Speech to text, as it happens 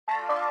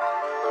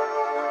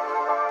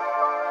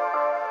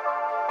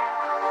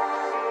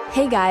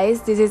Hey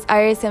guys, this is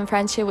Iris and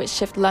Francia with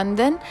Shift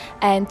London,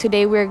 and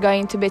today we're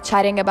going to be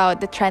chatting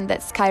about the trend that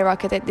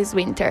skyrocketed this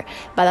winter,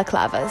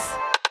 balaclavas.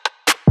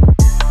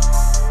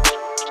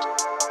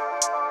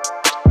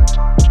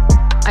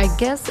 I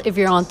guess if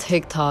you're on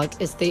TikTok,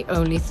 it's the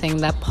only thing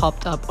that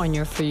popped up on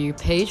your For You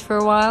page for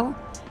a while.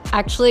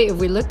 Actually, if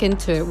we look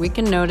into it, we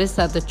can notice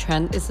that the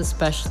trend is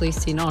especially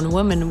seen on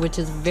women, which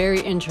is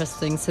very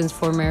interesting since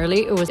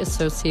formerly it was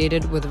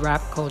associated with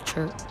rap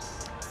culture.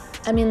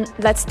 I mean,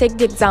 let's take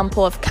the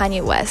example of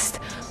Kanye West,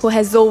 who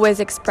has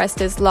always expressed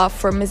his love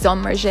for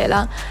Maison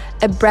Margiela,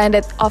 a brand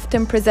that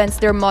often presents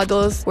their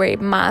models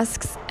wearing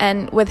masks.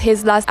 And with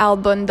his last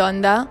album,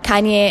 Donda,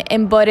 Kanye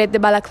embodied the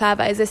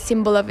balaclava as a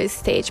symbol of his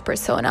stage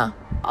persona.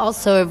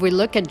 Also, if we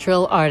look at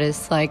drill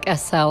artists like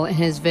SL in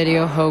his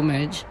video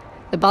Homage,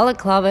 the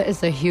balaclava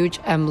is a huge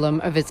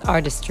emblem of its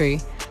artistry.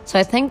 So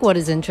I think what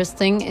is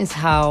interesting is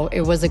how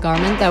it was a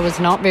garment that was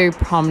not very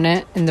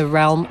prominent in the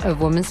realm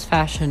of women's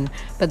fashion,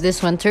 but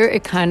this winter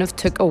it kind of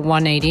took a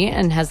 180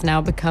 and has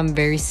now become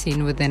very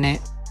seen within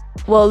it.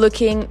 While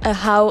looking at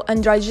how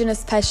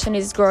androgynous fashion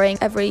is growing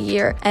every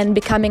year and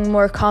becoming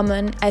more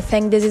common, I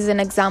think this is an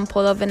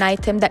example of an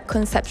item that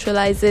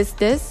conceptualizes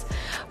this,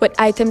 with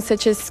items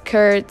such as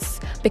skirts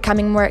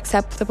becoming more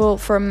acceptable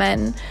for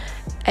men.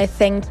 I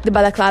think the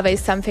balaclava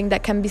is something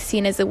that can be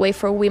seen as a way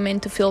for women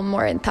to feel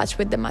more in touch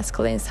with the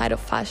masculine side of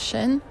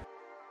fashion.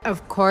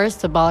 Of course,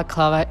 the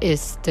balaclava is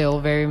still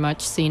very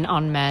much seen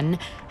on men.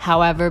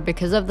 However,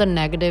 because of the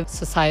negative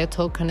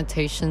societal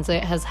connotations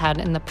it has had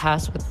in the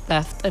past with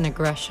theft and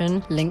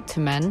aggression linked to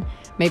men,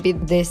 maybe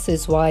this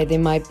is why they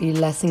might be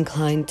less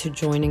inclined to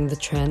joining the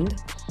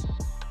trend.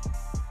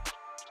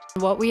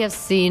 What we have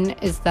seen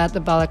is that the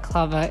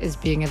balaclava is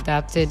being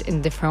adapted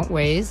in different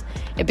ways.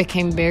 It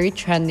became very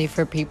trendy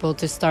for people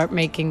to start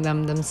making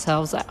them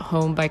themselves at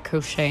home by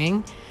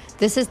crocheting.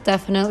 This is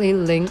definitely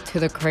linked to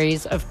the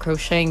craze of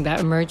crocheting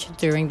that emerged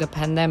during the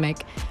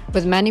pandemic.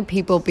 With many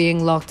people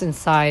being locked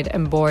inside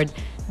and bored,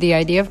 the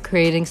idea of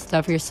creating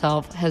stuff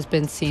yourself has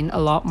been seen a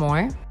lot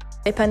more.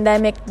 The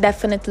pandemic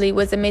definitely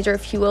was a major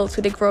fuel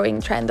to the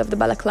growing trend of the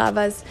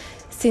balaclavas,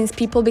 since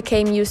people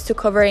became used to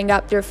covering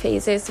up their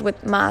faces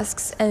with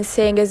masks, and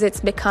seeing as it's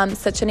become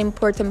such an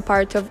important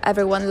part of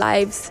everyone's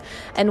lives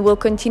and will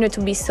continue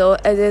to be so,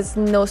 it is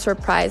no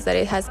surprise that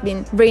it has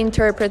been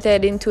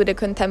reinterpreted into the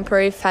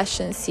contemporary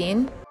fashion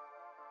scene.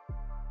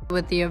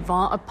 With the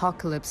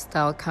avant-apocalypse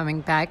style coming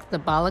back, the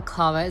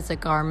balaclava is a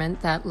garment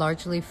that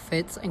largely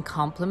fits and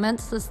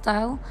complements the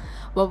style.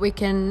 What we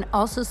can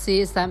also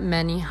see is that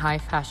many high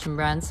fashion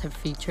brands have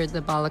featured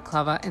the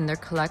balaclava in their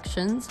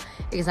collections,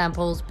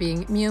 examples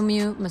being Miu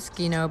Miu,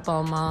 Moschino,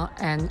 Balmain,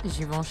 and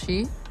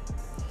Givenchy.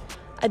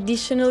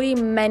 Additionally,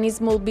 many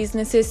small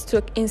businesses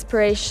took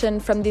inspiration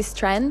from this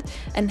trend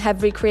and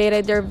have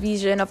recreated their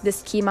vision of the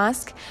ski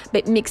mask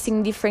by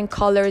mixing different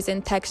colors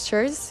and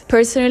textures.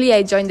 Personally,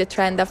 I joined the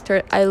trend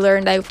after I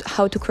learned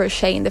how to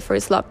crochet in the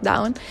first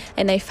lockdown,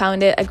 and I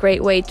found it a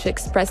great way to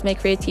express my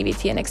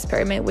creativity and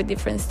experiment with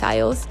different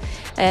styles,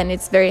 and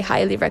it's very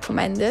highly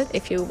recommended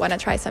if you want to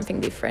try something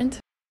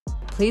different.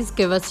 Please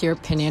give us your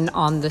opinion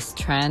on this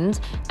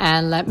trend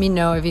and let me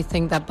know if you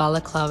think that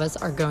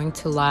balaclavas are going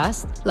to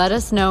last. Let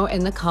us know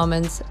in the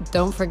comments.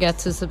 Don't forget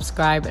to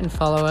subscribe and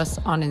follow us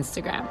on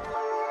Instagram.